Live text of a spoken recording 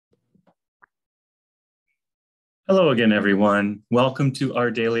Hello again, everyone. Welcome to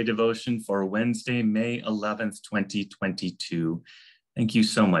our daily devotion for Wednesday, May 11th, 2022. Thank you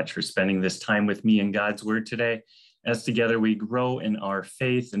so much for spending this time with me in God's Word today, as together we grow in our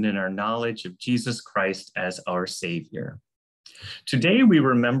faith and in our knowledge of Jesus Christ as our Savior. Today, we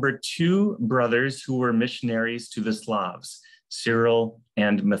remember two brothers who were missionaries to the Slavs, Cyril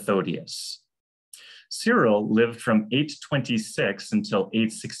and Methodius. Cyril lived from 826 until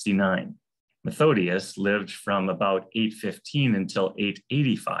 869. Methodius lived from about 815 until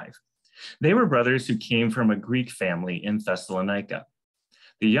 885. They were brothers who came from a Greek family in Thessalonica.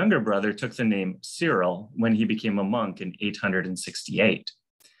 The younger brother took the name Cyril when he became a monk in 868.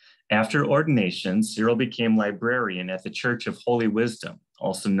 After ordination, Cyril became librarian at the Church of Holy Wisdom,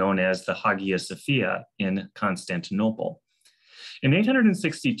 also known as the Hagia Sophia in Constantinople. In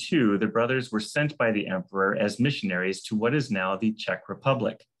 862, the brothers were sent by the emperor as missionaries to what is now the Czech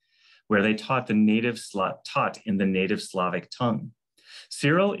Republic, where they taught in the native Slavic tongue.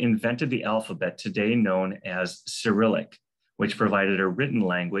 Cyril invented the alphabet today known as Cyrillic, which provided a written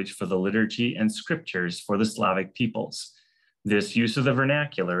language for the liturgy and scriptures for the Slavic peoples. This use of the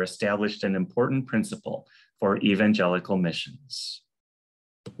vernacular established an important principle for evangelical missions.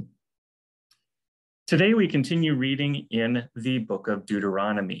 Today we continue reading in the book of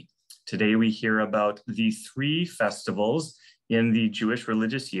Deuteronomy. Today we hear about the three festivals in the Jewish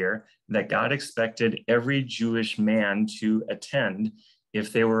religious year that God expected every Jewish man to attend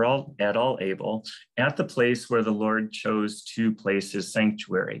if they were at all able at the place where the Lord chose to place his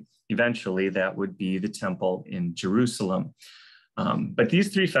sanctuary. Eventually, that would be the temple in Jerusalem. But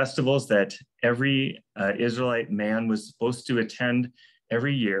these three festivals that every Israelite man was supposed to attend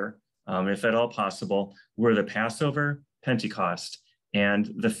every year, if at all possible, were the Passover, Pentecost,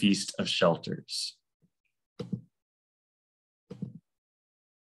 and the Feast of Shelters.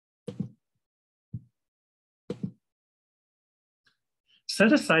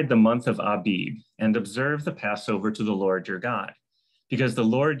 Set aside the month of Abib and observe the Passover to the Lord your God, because the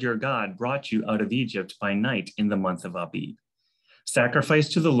Lord your God brought you out of Egypt by night in the month of Abib. Sacrifice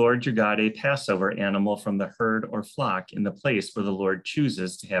to the Lord your God a Passover animal from the herd or flock in the place where the Lord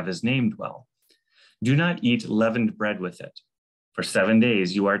chooses to have his name dwell. Do not eat leavened bread with it. For 7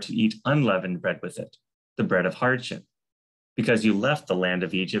 days you are to eat unleavened bread with it, the bread of hardship, because you left the land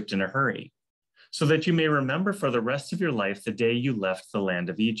of Egypt in a hurry, so that you may remember for the rest of your life the day you left the land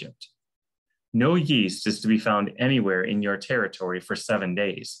of Egypt. No yeast is to be found anywhere in your territory for 7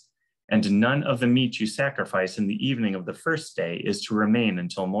 days, and none of the meat you sacrifice in the evening of the first day is to remain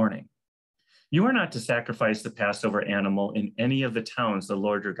until morning. You are not to sacrifice the Passover animal in any of the towns the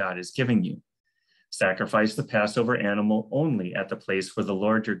Lord your God is giving you. Sacrifice the Passover animal only at the place where the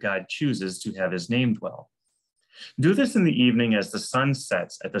Lord your God chooses to have his name dwell. Do this in the evening as the sun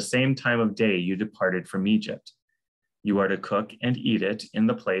sets at the same time of day you departed from Egypt. You are to cook and eat it in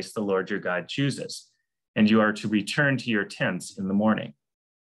the place the Lord your God chooses, and you are to return to your tents in the morning.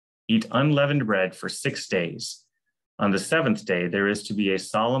 Eat unleavened bread for 6 days. On the 7th day, there is to be a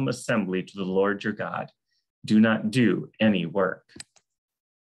solemn assembly to the Lord your God. Do not do any work.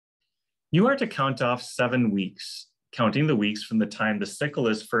 You are to count off 7 weeks, counting the weeks from the time the sickle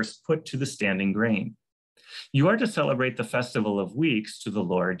is first put to the standing grain. You are to celebrate the festival of weeks to the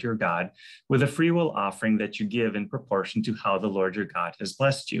Lord your God with a freewill offering that you give in proportion to how the Lord your God has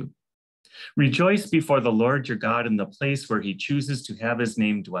blessed you. Rejoice before the Lord your God in the place where he chooses to have his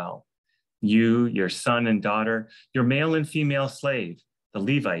name dwell. You, your son and daughter, your male and female slave, the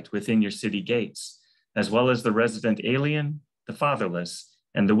Levite within your city gates, as well as the resident alien, the fatherless,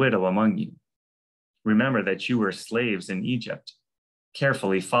 and the widow among you. Remember that you were slaves in Egypt.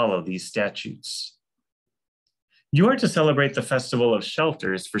 Carefully follow these statutes. You are to celebrate the festival of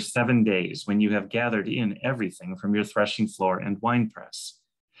shelters for 7 days when you have gathered in everything from your threshing floor and winepress.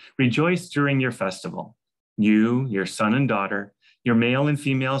 Rejoice during your festival, you, your son and daughter, your male and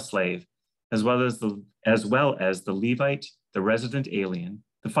female slave, as well as the Levite, the resident alien,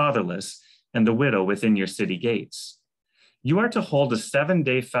 the fatherless, and the widow within your city gates. You are to hold a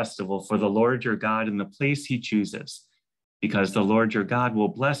 7-day festival for the Lord your God in the place he chooses, because the Lord your God will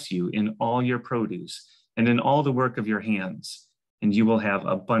bless you in all your produce and in all the work of your hands, and you will have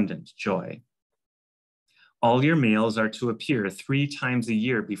abundant joy. All your males are to appear 3 times a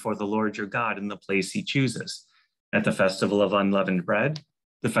year before the Lord your God in the place he chooses, at the festival of unleavened bread,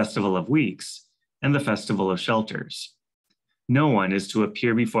 the festival of weeks, and the festival of shelters. No one is to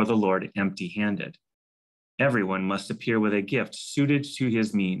appear before the Lord empty-handed. Everyone must appear with a gift suited to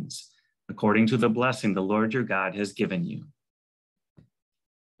his means, according to the blessing the Lord your God has given you.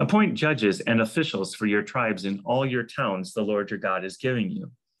 Appoint judges and officials for your tribes in all your towns the Lord your God is giving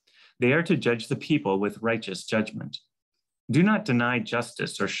you. They are to judge the people with righteous judgment. Do not deny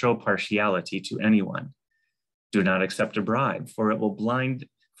justice or show partiality to anyone. Do not accept a bribe, for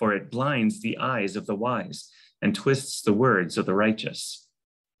it blinds the eyes of the wise and twists the words of the righteous.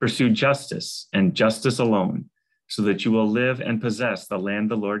 Pursue justice and justice alone, so that you will live and possess the land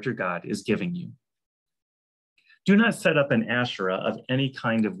the Lord your God is giving you. Do not set up an Asherah of any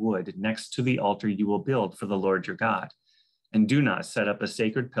kind of wood next to the altar you will build for the Lord your God, and do not set up a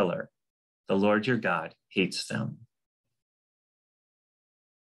sacred pillar. The Lord your God hates them.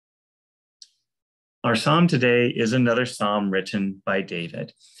 Our psalm today is another psalm written by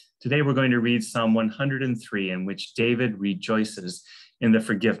David. Today we're going to read Psalm 103, in which David rejoices in the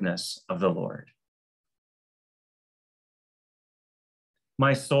forgiveness of the Lord.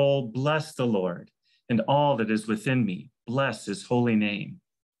 My soul, bless the Lord, and all that is within me, bless his holy name.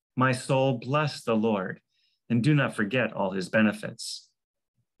 My soul, bless the Lord, and do not forget all his benefits.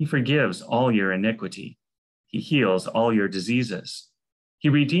 He forgives all your iniquity. He heals all your diseases. He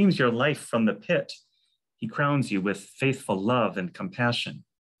redeems your life from the pit. He crowns you with faithful love and compassion.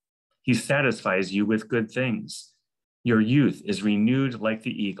 He satisfies you with good things. Your youth is renewed like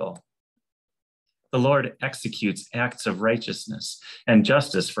the eagle. The Lord executes acts of righteousness and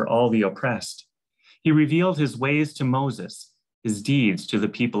justice for all the oppressed. He revealed his ways to Moses, his deeds to the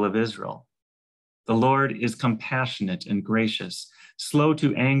people of Israel. The Lord is compassionate and gracious, slow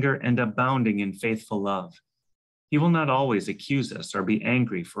to anger and abounding in faithful love. He will not always accuse us or be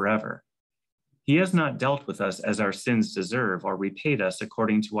angry forever. He has not dealt with us as our sins deserve or repaid us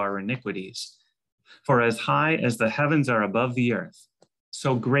according to our iniquities. For as high as the heavens are above the earth,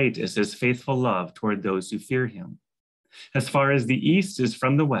 so great is his faithful love toward those who fear him. As far as the east is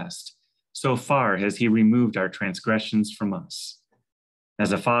from the west, so far has he removed our transgressions from us.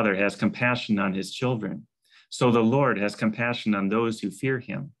 As a father has compassion on his children, so the Lord has compassion on those who fear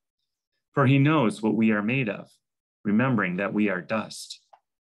him. For he knows what we are made of, remembering that we are dust.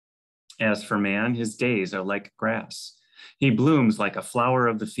 As for man, his days are like grass. He blooms like a flower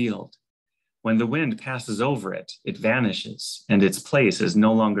of the field. When the wind passes over it, it vanishes, and its place is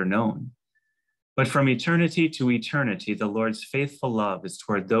no longer known. But from eternity to eternity, the Lord's faithful love is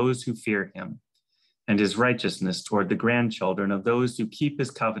toward those who fear him, and his righteousness toward the grandchildren of those who keep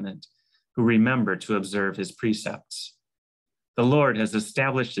his covenant, who remember to observe his precepts. The Lord has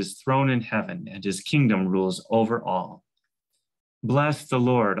established his throne in heaven, and his kingdom rules over all. Bless the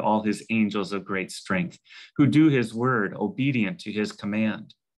Lord, all his angels of great strength, who do his word, obedient to his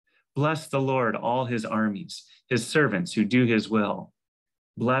command. Bless the Lord, all his armies, his servants who do his will.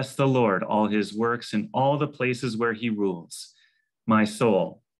 Bless the Lord, all his works in all the places where he rules. My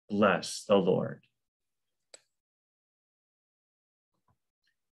soul, bless the Lord.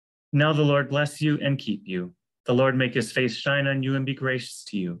 Now the Lord bless you and keep you. The Lord make his face shine on you and be gracious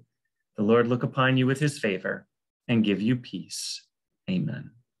to you. The Lord look upon you with his favor and give you peace.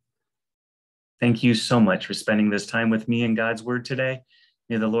 Amen. Thank you so much for spending this time with me in God's word today.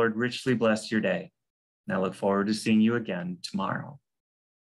 May the Lord richly bless your day. And I look forward to seeing you again tomorrow.